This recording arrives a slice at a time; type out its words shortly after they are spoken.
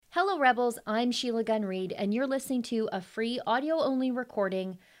Hello, Rebels. I'm Sheila Gunn Reid, and you're listening to a free audio-only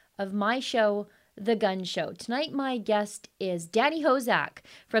recording of my show, The Gun Show. Tonight, my guest is Danny Hozak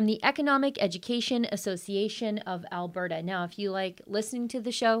from the Economic Education Association of Alberta. Now, if you like listening to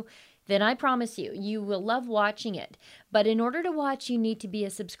the show, then I promise you, you will love watching it. But in order to watch, you need to be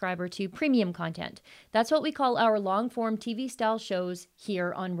a subscriber to premium content. That's what we call our long-form TV-style shows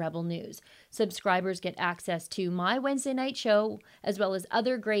here on Rebel News. Subscribers get access to my Wednesday night show, as well as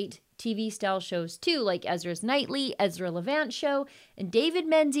other great TV-style shows too, like Ezra's Nightly, Ezra Levant Show, and David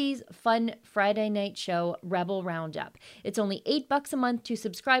Menzies' fun Friday night show, Rebel Roundup. It's only $8 a month to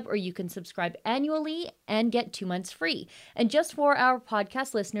subscribe, or you can subscribe annually and get 2 months free. And just for our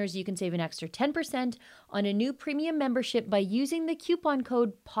podcast listeners, you can save an extra 10% on a new premium membership by using the coupon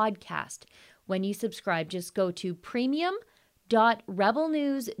code PODCAST. When you subscribe, just go to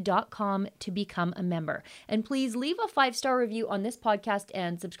premium.rebelnews.com to become a member. And please leave a 5-star review on this podcast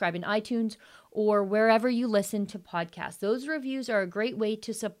and subscribe in iTunes or wherever you listen to podcasts. Those reviews are a great way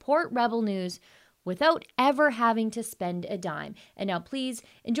to support Rebel News without ever having to spend a dime. And now please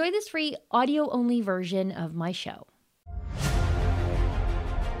enjoy this free audio-only version of my show.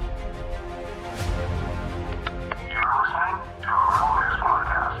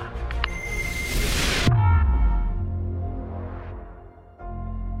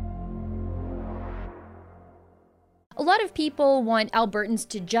 A lot of people want Albertans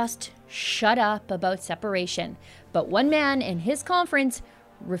to just shut up about separation, but one man and his conference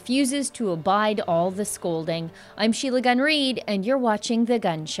refuses to abide all the scolding. I'm Sheila Gunn Reid, and you're watching The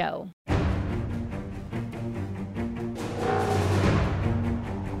Gun Show.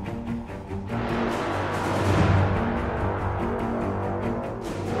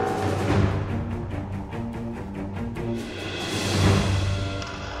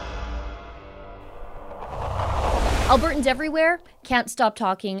 Albertans everywhere can't stop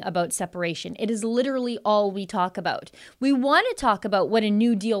talking about separation. It is literally all we talk about. We want to talk about what a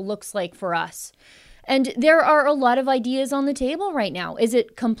new deal looks like for us. And there are a lot of ideas on the table right now. Is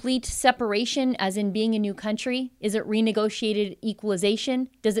it complete separation, as in being a new country? Is it renegotiated equalization?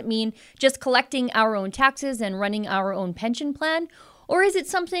 Does it mean just collecting our own taxes and running our own pension plan? Or is it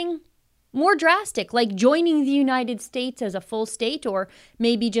something more drastic, like joining the United States as a full state, or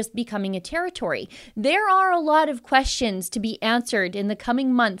maybe just becoming a territory? There are a lot of questions to be answered in the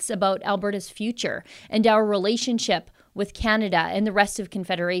coming months about Alberta's future and our relationship with Canada and the rest of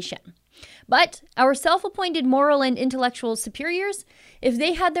Confederation. But our self-appointed moral and intellectual superiors, if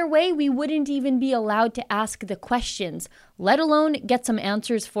they had their way, we wouldn't even be allowed to ask the questions, let alone get some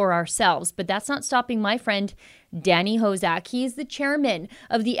answers for ourselves. But that's not stopping my friend Danny Hozak. He is the chairman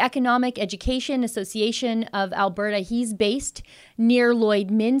of the Economic Education Association of Alberta. He's based near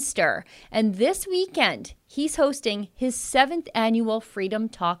Lloydminster. And this weekend, he's hosting his 7th annual Freedom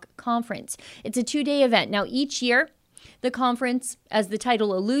Talk Conference. It's a 2-day event. Now, each year, the conference, as the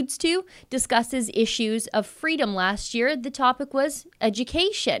title alludes to, discusses issues of freedom. Last year, the topic was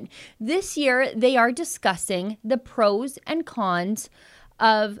education. This year, they are discussing the pros and cons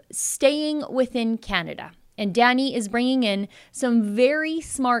of staying within Canada. And Danny is bringing in some very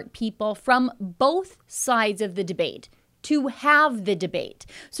smart people from both sides of the debate to have the debate.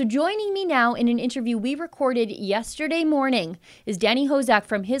 So joining me now in an interview we recorded yesterday morning is Danny Hozak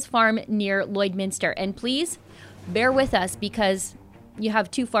from his farm near Lloydminster. And please bear with us because you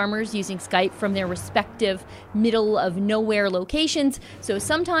have two farmers using Skype from their respective middle of nowhere locations. So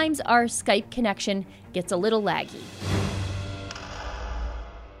sometimes our Skype connection gets a little laggy.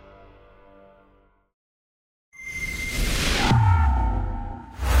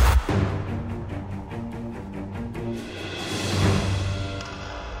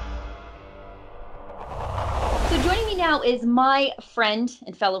 Now is my friend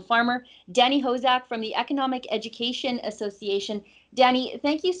and fellow farmer, Danny Hozak from the Economic Education Association. Danny,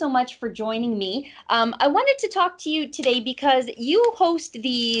 thank you so much for joining me. I wanted to talk to you today because you host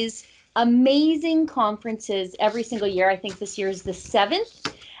these amazing conferences every single year. I think this year is the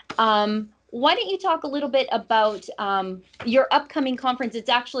 7th. Why don't you talk a little bit about your upcoming conference? It's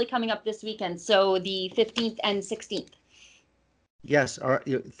actually coming up this weekend, so the 15th and 16th. Yes,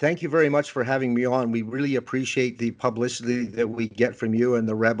 thank you very much for having me on. We really appreciate the publicity that we get from you and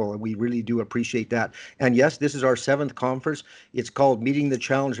the Rebel, and we really do appreciate that. And yes, this is our 7th conference. It's called Meeting the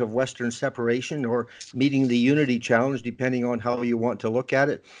Challenge of Western Separation, or Meeting the Unity Challenge, depending on how you want to look at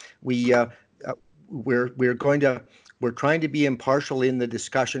it. We're going to We're trying to be impartial in the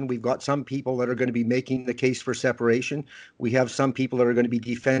discussion. We've got some people that are going to be making the case for separation. We have some people that are going to be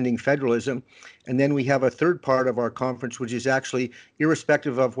defending federalism. And then we have a third part of our conference, which is actually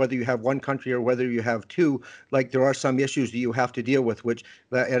irrespective of whether you have one country or whether you have two, like there are some issues that you have to deal with, which,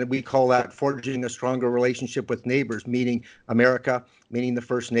 and we call that forging a stronger relationship with neighbors, meaning America, meaning the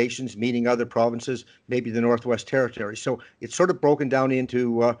First Nations, meaning other provinces, maybe the Northwest Territories. So it's sort of broken down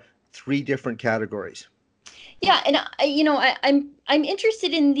into three different categories. Yeah, and I'm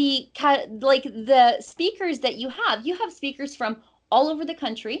interested in the speakers that you have. You have speakers from all over the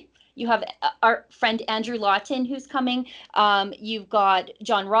country. You have our friend Andrew Lawton who's coming. You've got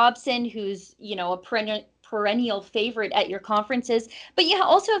John Robson, who's a perennial favorite at your conferences. But you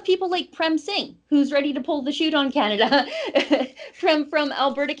also have people like Prem Singh, who's ready to pull the chute on Canada. from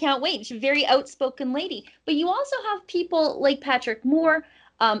Alberta Can't Wait. She's a very outspoken lady. But you also have people like Patrick Moore,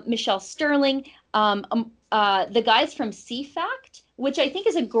 Michelle Sterling, the guys from CFACT, which I think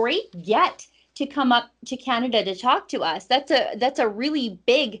is a great get to come up to Canada to talk to us. That's a really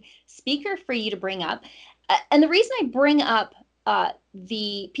big speaker for you to bring up. And the reason I bring up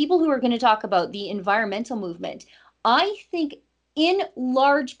the people who are going to talk about the environmental movement, I think in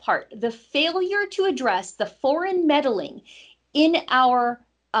large part, the failure to address the foreign meddling in our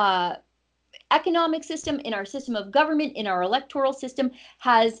economic system, in our system of government, in our electoral system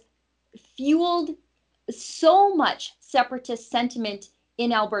has fueled so much separatist sentiment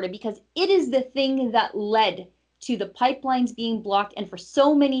in Alberta, because it is the thing that led to the pipelines being blocked. And for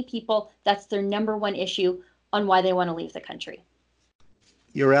so many people, that's their number one issue on why they want to leave the country.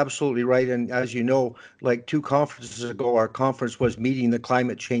 You're absolutely right. And as you know, like 2 conferences ago, our conference was Meeting the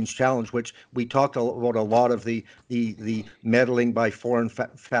Climate Change Challenge, which we talked about a lot of the meddling by foreign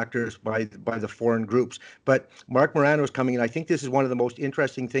factors, by the foreign groups. But Marc Morano is coming, and I think this is one of the most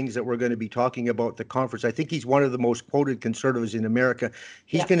interesting things that we're going to be talking about at the conference. I think he's one of the most quoted conservatives in America.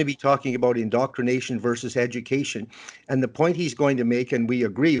 He's going to be talking about indoctrination versus education. And the point he's going to make, and we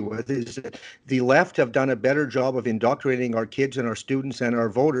agree with, is that the left have done a better job of indoctrinating our kids and our students and our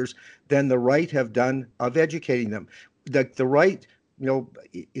voters than the right have done of educating them. The right,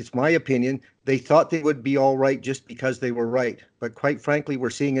 it's my opinion, they thought they would be all right just because they were right. But quite frankly, we're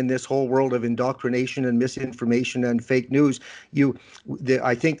seeing in this whole world of indoctrination and misinformation and fake news,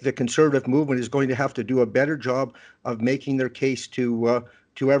 I think the conservative movement is going to have to do a better job of making their case to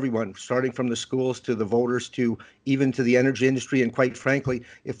everyone, starting from the schools to the voters to even to the energy industry. And quite frankly,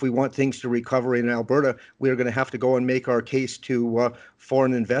 if we want things to recover in Alberta, we're going to have to go and make our case to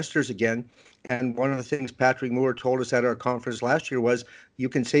foreign investors again. And one of the things Patrick Moore told us at our conference last year was, you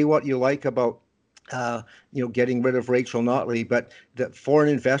can say what you like about getting rid of Rachel Notley, but that foreign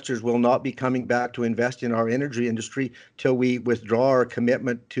investors will not be coming back to invest in our energy industry till we withdraw our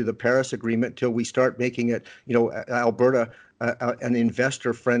commitment to the Paris Agreement, till we start making it, Alberta an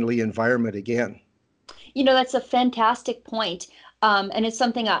investor-friendly environment again. That's a fantastic point. And it's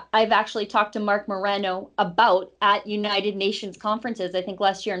something I've actually talked to Marc Morano about at United Nations conferences. I think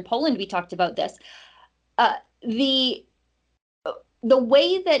last year in Poland, we talked about this. The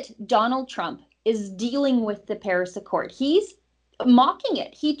way that Donald Trump is dealing with the Paris Accord, he's mocking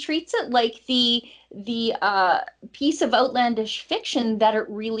it. He treats it like the piece of outlandish fiction that it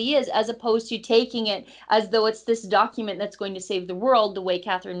really is, as opposed to taking it as though it's this document that's going to save the world, the way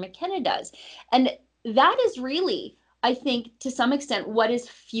Catherine McKenna does. And that is really, I think, to some extent, what is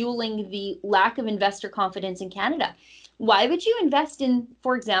fueling the lack of investor confidence in Canada. Why would you invest in,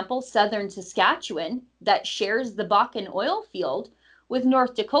 for example, southern Saskatchewan that shares the Bakken oil field with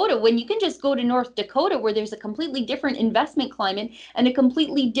North Dakota, when you can just go to North Dakota, where there's a completely different investment climate and a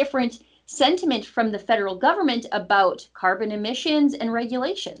completely different sentiment from the federal government about carbon emissions and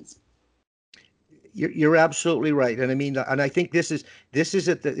regulations? You're absolutely right, and I mean, and I think this is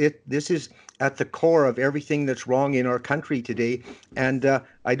at the core of everything that's wrong in our country today. And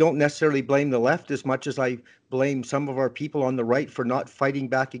I don't necessarily blame the left as much as I blame some of our people on the right for not fighting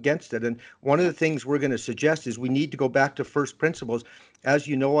back against it. And one of the things we're going to suggest is we need to go back to first principles. As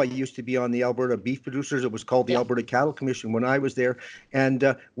you know, I used to be on the Alberta Beef Producers. It was called the Alberta Cattle Commission when I was there.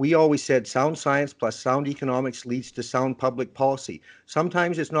 And we always said sound science plus sound economics leads to sound public policy.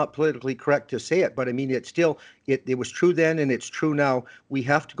 Sometimes it's not politically correct to say it, but I mean, it was true then and it's true now. We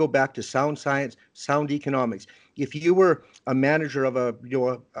have to go back to sound science, sound economics. If you were a manager of a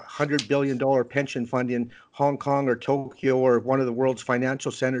 $100 billion pension fund in Hong Kong or Tokyo or one of the world's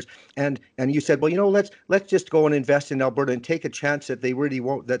financial centers, and you said, well, let's just go and invest in Alberta and take a chance that they really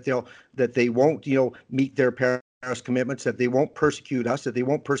won't, that they won't, meet their Paris Paris commitments, that they won't persecute us, that they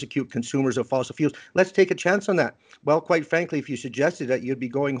won't persecute consumers of fossil fuels. Let's take a chance on that. Well, quite frankly, if you suggested that, you'd be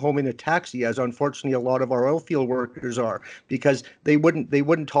going home in a taxi, as unfortunately a lot of our oil field workers are, because they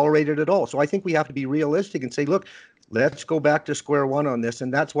wouldn't tolerate it at all. So I think we have to be realistic and say, look, let's go back to square one on this.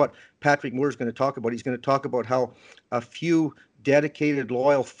 And that's what Patrick Moore is going to talk about. He's going to talk about how a few dedicated,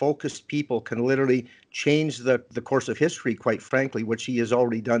 loyal, focused people can literally change the course of history, quite frankly, which he has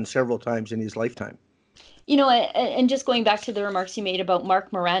already done several times in his lifetime. And just going back to the remarks you made about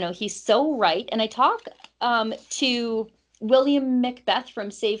Marc Morano, he's so right. And I talk to William Macbeth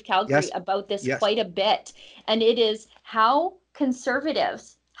from Save Calgary Yes, about this yes. quite a bit. And it is how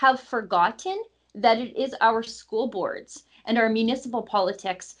conservatives have forgotten that it is our school boards and our municipal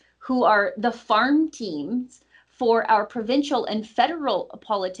politics who are the farm teams for our provincial and federal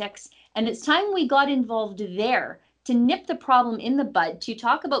politics. And it's time we got involved there to nip the problem in the bud, to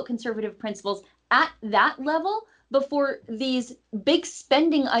talk about conservative principles at that level before these big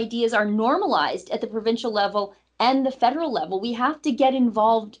spending ideas are normalized at the provincial level and the federal level. We have to get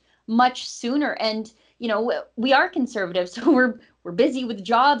involved much sooner. And we are conservatives, so we're busy with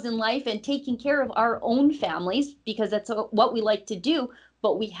jobs and life and taking care of our own families because that's what we like to do.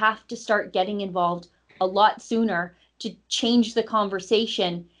 But we have to start getting involved a lot sooner to change the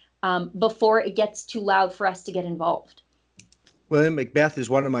conversation before it gets too loud for us to get involved. William Macbeth is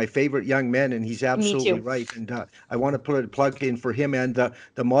one of my favorite young men, and he's Me absolutely too. right. And I want to put a plug in for him and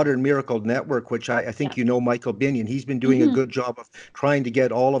the Modern Miracle Network, which I think Yeah. you know Michael Binion. He's been doing a Mm-hmm. good job of trying to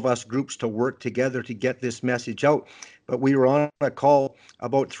get all of us groups to work together to get this message out. But we were on a call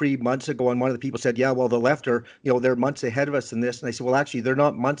about 3 months ago, and one of the people said, "Yeah, well, the left are, they're months ahead of us in this." And I said, "Well, actually, they're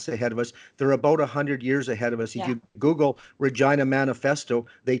not months ahead of us. They're about 100 years ahead of us. If Yeah. you Google Regina Manifesto,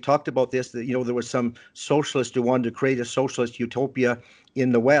 they talked about this. That there was some socialist who wanted to create a socialist utopia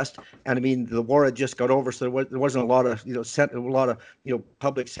in the West, and I mean the war had just got over, so there wasn't a lot of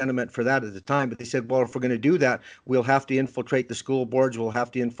public sentiment for that at the time. But they said, well, if we're going to do that, we'll have to infiltrate the school boards, we'll have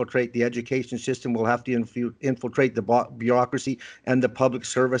to infiltrate the education system, we'll have to infiltrate the bureaucracy and the public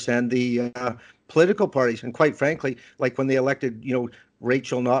service and the political parties. And quite frankly, like when they elected,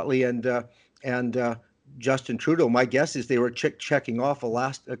 Rachel Notley and Justin Trudeau, my guess is they were checking off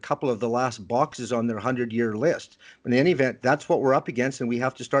a couple of the last boxes on their 100-year list. But in any event, that's what we're up against, and we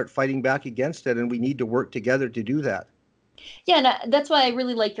have to start fighting back against it, and we need to work together to do that. Yeah, and that's why I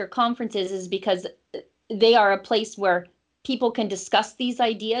really like your conferences, is because they are a place where people can discuss these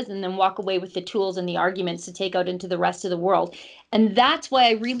ideas and then walk away with the tools and the arguments to take out into the rest of the world. And that's why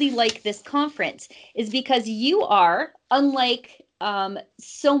I really like this conference, is because you are, unlike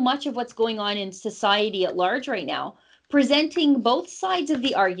so much of what's going on in society at large right now, presenting both sides of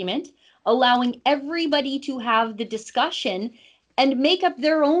the argument, allowing everybody to have the discussion and make up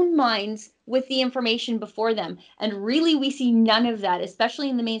their own minds with the information before them. And really, we see none of that, especially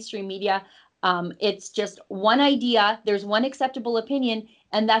in the mainstream media. It's just one idea, there's one acceptable opinion,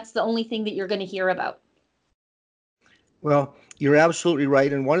 and that's the only thing that you're going to hear about. Well, you're absolutely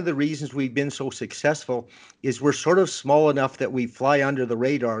right. And one of the reasons we've been so successful is we're sort of small enough that we fly under the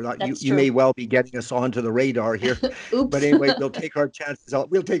radar. You, That's you may true. well be getting us onto the radar here. But Oops. anyway, we'll take our chances.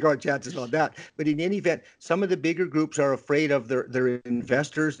 We'll take our chances on that. But in any event, some of the bigger groups are afraid of their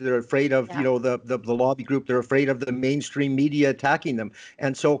investors. They're afraid of, Yeah. the lobby group. They're afraid of the mainstream media attacking them.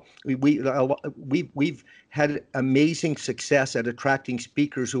 And so we've had amazing success at attracting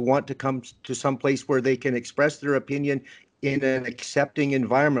speakers who want to come to some place where they can express their opinion in an accepting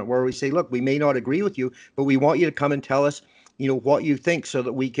environment, where we say, look, we may not agree with you, but we want you to come and tell us, what you think, so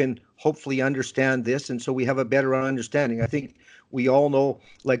that we can hopefully understand this. And so we have a better understanding. I think we all know,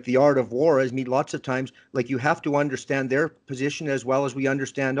 like the art of war, lots of times, like, you have to understand their position as well as we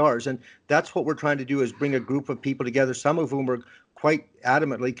understand ours. And that's what we're trying to do, is bring a group of people together, some of whom are quite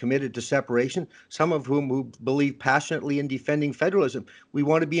adamantly committed to separation, some of whom who believe passionately in defending federalism. We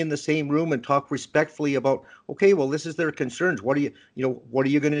want to be in the same room and talk respectfully about, okay, well, this is their concerns. What are you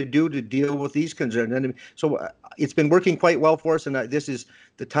going to do to deal with these concerns? And so it's been working quite well for us. And this is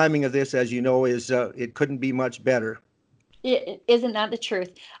the timing of this, as you know, is it couldn't be much better. Isn't that the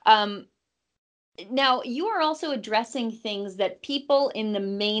truth? Now, you are also addressing things that people in the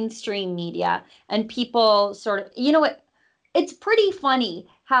mainstream media and people sort of, it's pretty funny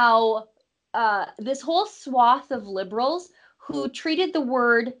how this whole swath of liberals who treated the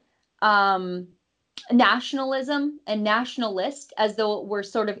word um, nationalism and nationalist as though it were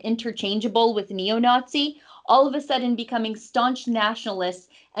sort of interchangeable with neo-Nazi, all of a sudden becoming staunch nationalists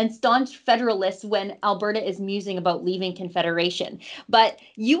and staunch federalists when Alberta is musing about leaving Confederation. But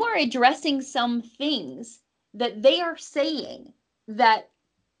you are addressing some things that they are saying that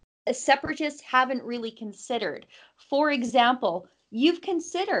separatists haven't really considered. For example, you've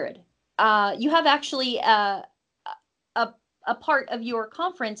considered, you have actually a, a part of your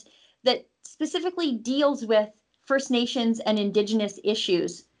conference that specifically deals with First Nations and Indigenous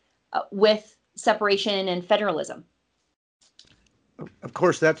issues with separation and federalism. Of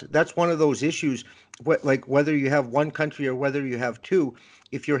course, that's one of those issues, like whether you have one country or whether you have two.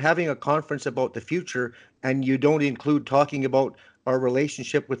 If you're having a conference about the future and you don't include talking about our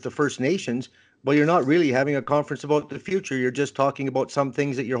relationship with the First Nations, well, you're not really having a conference about the future. You're just talking about some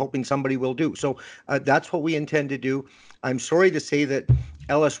things that you're hoping somebody will do. So that's what we intend to do. I'm sorry to say that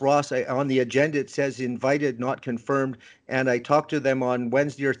Ellis Ross, on the agenda, it says invited, not confirmed. And I talked to them on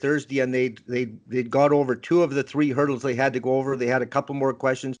Wednesday or Thursday, and they'd got over two of the three hurdles they had to go over. They had a couple more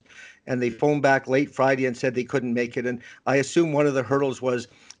questions, and they phoned back late Friday and said they couldn't make it. And I assume one of the hurdles was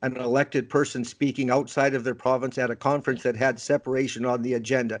an elected person speaking outside of their province at a conference that had separation on the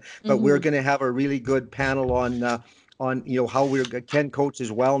agenda. But we're going to have a really good panel on how we're Ken Coates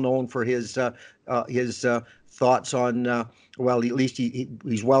is well known for his thoughts on well, at least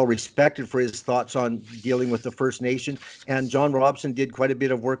he's well respected for his thoughts on dealing with the First Nation. And John Robson did quite a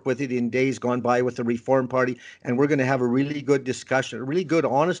bit of work with it in days gone by with the Reform Party. And we're going to have a really good discussion, a really good,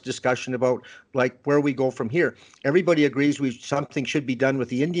 honest discussion about like where we go from here. Everybody agrees something should be done with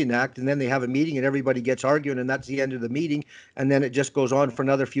the Indian Act, and then they have a meeting and everybody gets arguing, and that's the end of the meeting. And then it just goes on for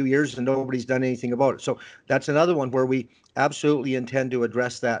another few years and nobody's done anything about it. So that's another one where we absolutely intend to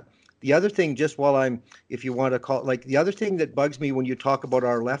address that. The other thing, just while if you want to call, like the other thing that bugs me when you talk about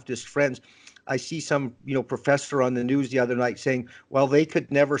our leftist friends, I see some, professor on the news the other night saying, well, they could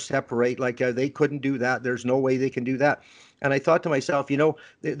never separate, like they couldn't do that. There's no way they can do that. And I thought to myself,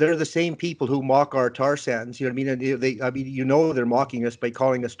 they're the same people who mock our tar sands. You know what I mean? And they're mocking us by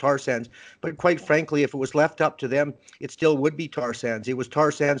calling us tar sands. But quite frankly, if it was left up to them, it still would be tar sands. It was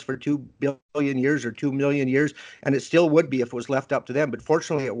tar sands for 2 billion years or 2 million years, and it still would be if it was left up to them. But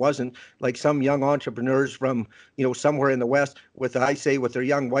fortunately, it wasn't. Like some young entrepreneurs from, somewhere in the West, with their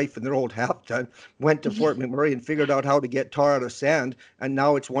young wife and their old half ton, went to Fort McMurray and figured out how to get tar out of sand. And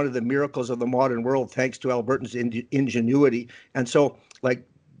now it's one of the miracles of the modern world, thanks to Albertans' ingenuity. And so, like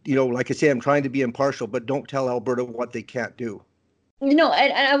I say, I'm trying to be impartial, but don't tell Alberta what they can't do. No,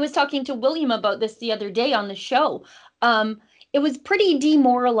 and I was talking to William about this the other day on the show. It was pretty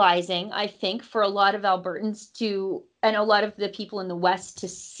demoralizing, I think, for a lot of Albertans and a lot of the people in the West to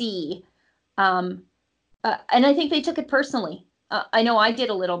see. And I think they took it personally. I know I did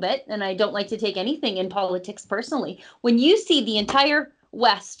a little bit, and I don't like to take anything in politics personally. When you see the entire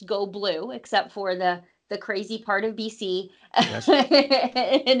West go blue, except for the crazy part of BC, yes.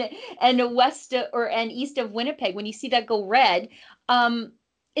 and west and east of Winnipeg, when you see that go red,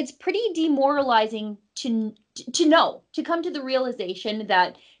 it's pretty demoralizing to come to the realization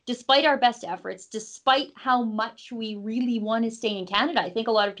that despite our best efforts, despite how much we really want to stay in Canada, I think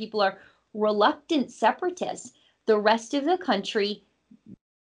a lot of people are reluctant separatists. The rest of the country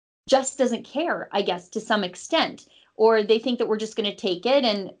just doesn't care, I guess, to some extent. Or they think that we're just going to take it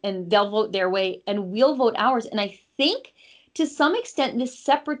and they'll vote their way and we'll vote ours. And I think to some extent, this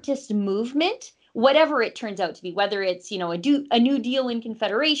separatist movement, whatever it turns out to be, whether it's, a new deal in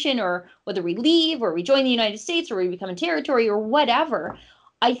Confederation, or whether we leave or we join the United States or we become a territory or whatever,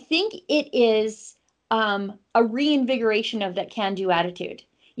 I think it is a reinvigoration of that can-do attitude.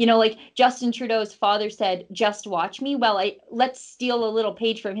 Like Justin Trudeau's father said, just watch me. Well, let's steal a little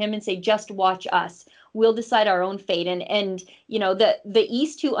page from him and say, just watch us. We'll decide our own fate. And the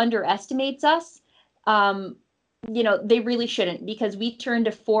East, who underestimates us, they really shouldn't, because we turned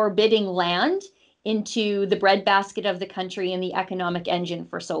a forbidding land into the breadbasket of the country and the economic engine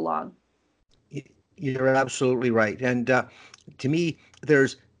for so long. You're absolutely right. And to me,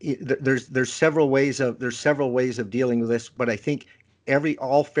 there's several ways of dealing with this, but I think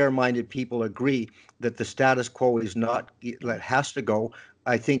all fair-minded people agree that the status quo is not, that has to go.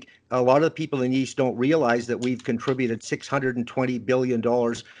 I think a lot of the people in the East don't realize that we've contributed $620 billion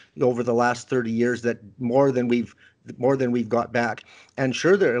over the last 30 years, that more than we've got back. And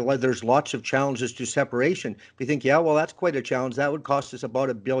sure, there's lots of challenges to separation. We think, yeah, well, that's quite a challenge. That would cost us about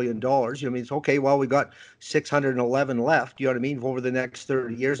 $1 billion. It's okay. Well, we got 611 left. You know what I mean? Over the next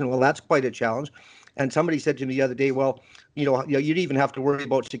 30 years, and well, that's quite a challenge. And somebody said to me the other day, well, you'd even have to worry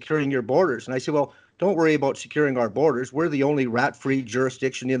about securing your borders. And I said, well, don't worry about securing our borders. We're the only rat-free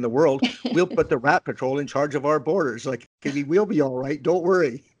jurisdiction in the world. We'll put the Rat Patrol in charge of our borders. We'll be all right. Don't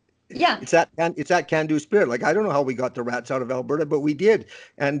worry. Yeah. It's that can-do spirit. I don't know how we got the rats out of Alberta, but we did.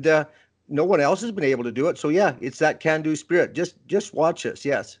 And no one else has been able to do it. So yeah, it's that can-do spirit. Just watch us.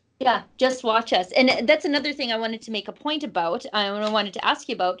 Yes. Yeah, just watch us. And that's another thing I wanted to make a point about. I wanted to ask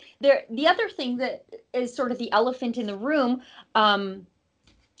you about. The other thing that is sort of the elephant in the room. Um,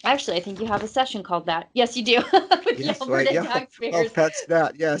 Actually, I think you have a session called that. Yes, you do, with the Yes, right. Alberta Yeah. Well, Taxpayers, that's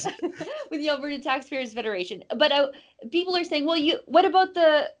that. Yes. with the Alberta Taxpayers Federation. But people are saying, well, what about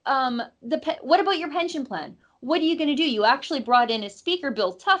what about your pension plan? What are you going to do? You actually brought in a speaker,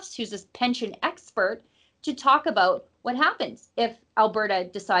 Bill Tufts, who's a pension expert, to talk about what happens if Alberta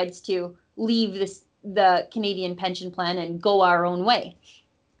decides to leave the Canadian pension plan and go our own way.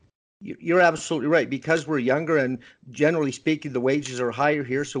 You're absolutely right. Because we're younger and generally speaking, the wages are higher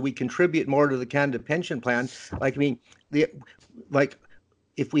here, so we contribute more to the Canada Pension Plan. Like, I mean, the like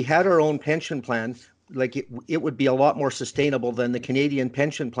if we had our own pension plan, like it would be a lot more sustainable than the Canadian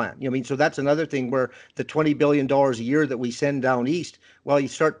pension plan. You know, I mean, so that's another thing where the $20 billion a year that we send down east, well, you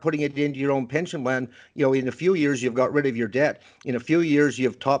start putting it into your own pension plan. You know, in a few years you've got rid of your debt. In a few years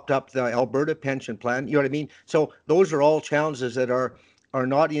you've topped up the Alberta pension plan. You know what I mean? So those are all challenges that are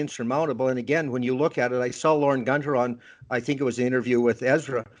not insurmountable. And again, when you look at it, I saw Lauren Gunter on, I think it was an interview with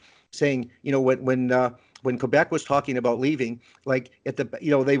Ezra, saying, you know, when Quebec was talking about leaving, like at the, you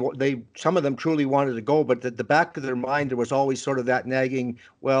know, they some of them truly wanted to go, but at the back of their mind there was always sort of that nagging,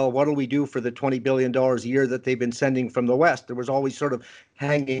 well, what do we do for the $20 billion a year that they've been sending from the West? There was always sort of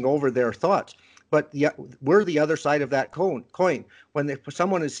hanging over their thoughts. But yeah, we're the other side of that coin. When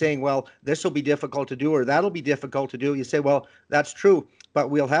someone is saying, well, this will be difficult to do or that'll be difficult to do, you say, well, that's true, but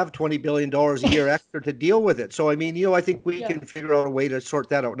we'll have $20 billion a year extra to deal with it. So, I mean, you know, I think we Yeah. can figure out a way to sort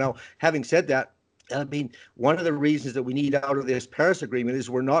that out. Now, having said that, I mean, one of the reasons that we need out of this Paris Agreement is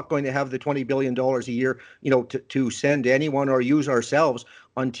we're not going to have the $20 billion a year, you know, to send to anyone or use ourselves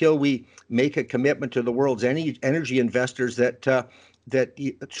until we make a commitment to the world's energy investors that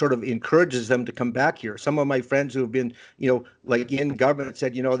sort of encourages them to come back here. Some of my friends who have been, you know, like in government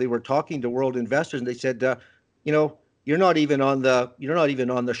said, you know, they were talking to world investors and they said, you know, you're not even on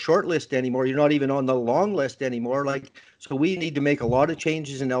the short list anymore. You're not even on the long list anymore. Like, so we need to make a lot of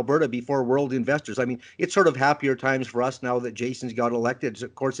changes in Alberta before world investors. I mean, it's sort of happier times for us now that Jason's got elected.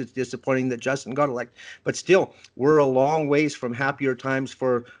 Of course, it's disappointing that Justin got elected, but still, we're a long ways from happier times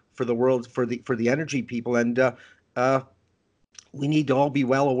for the world, for the energy people. And uh, we need to all be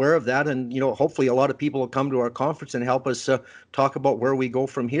well aware of that. And, you know, hopefully a lot of people will come to our conference and help us talk about where we go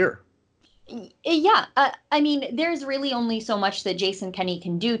from here. Yeah, I mean, there's really only so much that Jason Kenney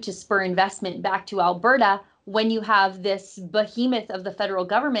can do to spur investment back to Alberta when you have this behemoth of the federal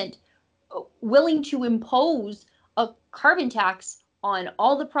government willing to impose a carbon tax on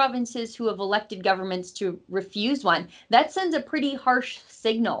all the provinces who have elected governments to refuse one. That sends a pretty harsh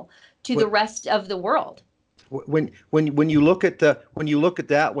signal to the rest of the world. When you look at that, when you look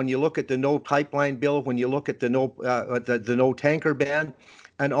at the no pipeline bill, when you look at the no tanker ban,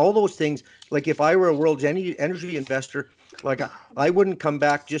 and all those things, like if I were a world's energy investor, like I wouldn't come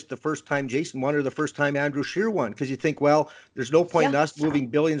back just the first time Jason won or the first time Andrew Scheer won, because you think, well, there's no point Yeah. in us moving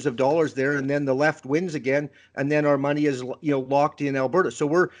billions of dollars there, and then the left wins again, and then our money is, you know, locked in Alberta. So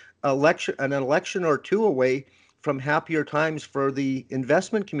we're an election or two away from happier times for the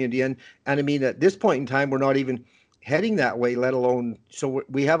investment community. And I mean, at this point in time, we're not even heading that way, let alone, so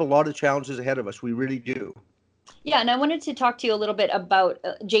we have a lot of challenges ahead of us. We really do. Yeah, and I wanted to talk to you a little bit about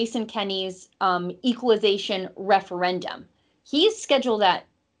Jason Kenney's equalization referendum. He's scheduled that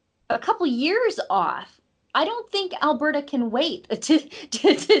a couple years off. I don't think Alberta can wait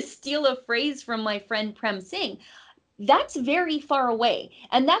to steal a phrase from my friend Prem Singh. That's very far away.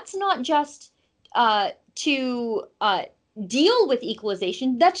 And that's not just to deal with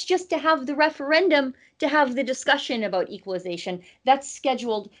equalization, that's just to have the referendum, to have the discussion about equalization. That's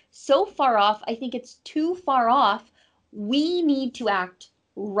scheduled so far off. I think it's too far off. We need to act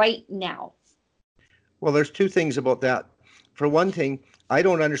right now. Well, there's two things about that. For one thing, I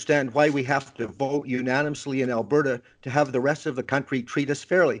don't understand why we have to vote unanimously in Alberta to have the rest of the country treat us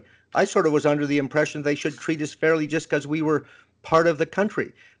fairly. I sort of was under the impression they should treat us fairly just because we were part of the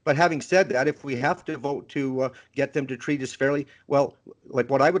country. But having said that, if we have to vote to get them to treat us fairly, well, like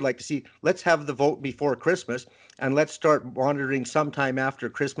what I would like to see, let's have the vote before Christmas and let's start monitoring sometime after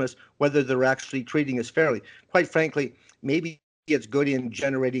Christmas whether they're actually treating us fairly. Quite frankly, maybe it's good in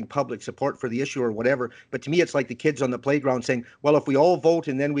generating public support for the issue or whatever. But to me, it's like the kids on the playground saying, well, if we all vote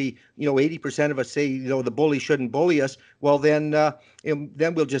and then we, you know, 80% of us say, you know, the bully shouldn't bully us, well, then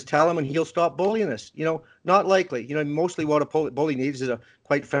we'll just tell him and he'll stop bullying us. You know, not likely. You know, mostly what a bully needs is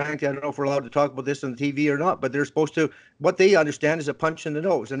quite frankly, I don't know if we're allowed to talk about this on the TV or not, but they're supposed to, what they understand is a punch in the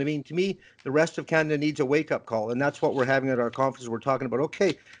nose. And I mean, to me, the rest of Canada needs a wake up call. And that's what we're having at our conference. We're talking about,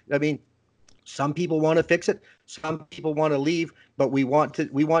 okay, I mean, Some people want to fix it. Some people want to leave, but we want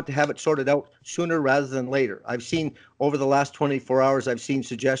to have it sorted out sooner rather than later. I've seen over the last 24 hours, I've seen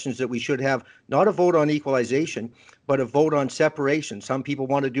suggestions that we should have not a vote on equalization, but a vote on separation. Some people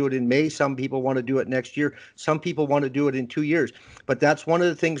want to do it in May. Some people want to do it next year. Some people want to do it in 2 years. But that's one of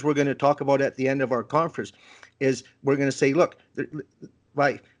the things we're going to talk about at the end of our conference. Is we're going to say, look,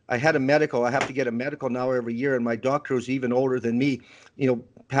 right. I had a medical. I have to get a medical now every year, and my doctor, who's even older than me,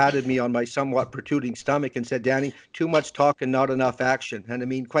 patted me on my somewhat protruding stomach and said, "Danny, too much talk and not enough action." And I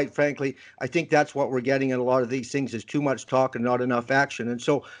mean, quite frankly, I think that's what we're getting in a lot of these things is too much talk and not enough action. And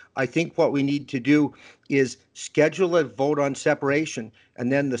so I think what we need to do is schedule a vote on separation,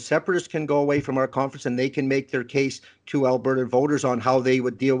 and then the separatists can go away from our conference and they can make their case to Alberta voters on how they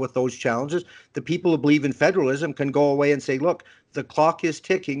would deal with those challenges. The people who believe in federalism can go away and say, look, the clock is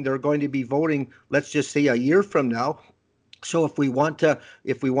ticking. They're going to be voting, let's just say a year from now. So if we want to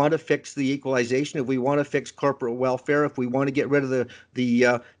fix the equalization, if we want to fix corporate welfare, if we want to get rid of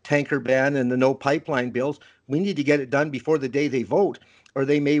the tanker ban and the no pipeline bills, we need to get it done before the day they vote, or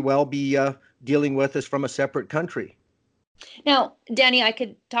they may well be dealing with us from a separate country. Now, Danny, I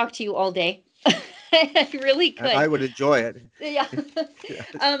could talk to you all day. I really could. I would enjoy it. Yeah.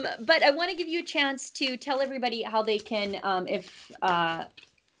 But I want to give you a chance to tell everybody how they can,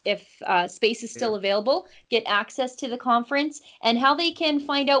 if space is still available, get access to the conference, and how they can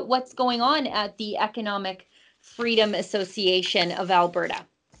find out what's going on at the Economic Freedom Association of Alberta.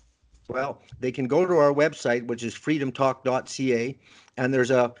 Well, they can go to our website, which is freedomtalk.ca, and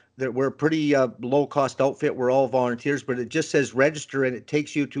we're a pretty low-cost outfit. We're all volunteers, but it just says register, and it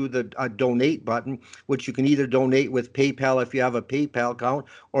takes you to the donate button, which you can either donate with PayPal if you have a PayPal account,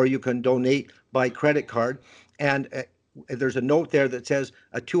 or you can donate by credit card. And there's a note there that says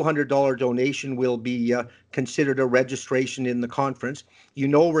a $200 donation will be considered a registration in the conference.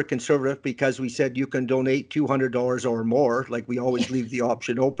 We're conservative because we said you can donate $200 or more. Like, we always leave the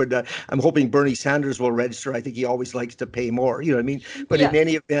option open. I'm hoping Bernie Sanders will register. I think he always likes to pay more. You know what I mean? But in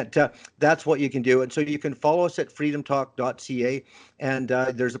any event, that's what you can do. And so you can follow us at freedomtalk.ca. And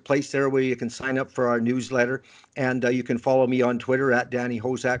there's a place there where you can sign up for our newsletter. And you can follow me on Twitter at Danny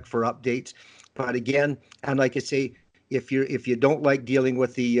Hozak for updates. But again, and like I say, if you don't like dealing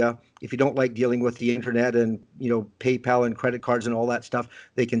with the internet and PayPal and credit cards and all that stuff,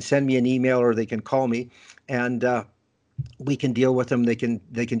 they can send me an email or they can call me, and we can deal with them. They can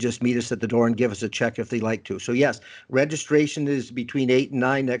just meet us at the door and give us a check if they like to. So yes, registration is between 8 and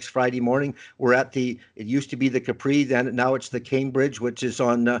 9 next Friday morning. We're at it used to be the Capri, then now it's the Cambridge, which is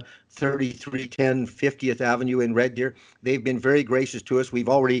on 3310 50th Avenue in Red Deer. They've been very gracious to us. We've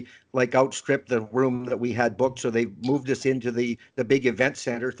already outstripped the room that we had booked, so they've moved us into the big event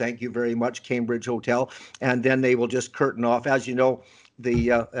center. Thank you very much, Cambridge Hotel. And then they will just curtain off. As you know,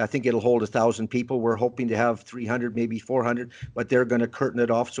 I think it'll hold 1,000 people. We're hoping to have 300, maybe 400, but they're going to curtain it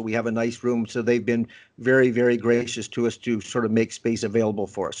off so we have a nice room. So they've been very, very gracious to us to sort of make space available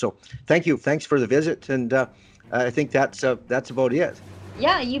for us. So thank you. Thanks for the visit. And I think that's about it.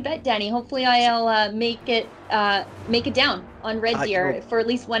 Yeah, you bet, Danny. Hopefully I'll make it down on Red Deer for at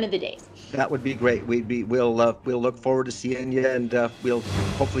least one of the days. That would be great. We'll look forward to seeing you, and we'll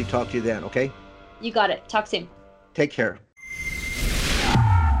hopefully talk to you then. Okay? You got it. Talk soon. Take care.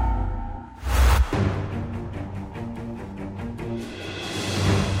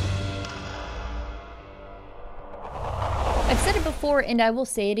 I've said it before, and I will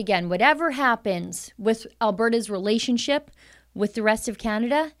say it again. Whatever happens with Alberta's relationship with the rest of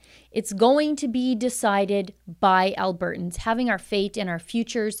Canada, it's going to be decided by Albertans, having our fate and our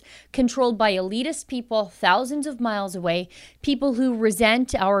futures controlled by elitist people thousands of miles away, people who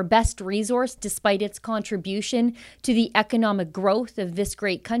resent our best resource despite its contribution to the economic growth of this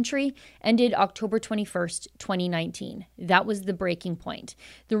great country, ended October 21st, 2019. That was the breaking point.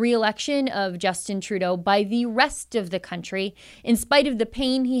 The re-election of Justin Trudeau by the rest of the country, in spite of the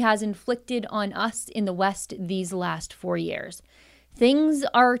pain he has inflicted on us in the West these last 4 years. Things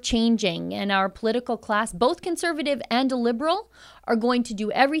are changing, and our political class, both conservative and liberal, are going to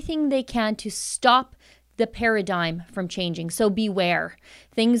do everything they can to stop the paradigm from changing. So beware.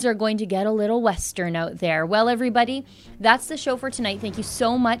 Things are going to get a little Western out there. Well, everybody, that's the show for tonight. Thank you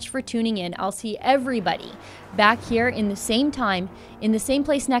so much for tuning in. I'll see everybody back here in the same time, in the same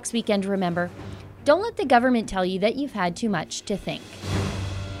place next weekend. Remember, don't let the government tell you that you've had too much to think.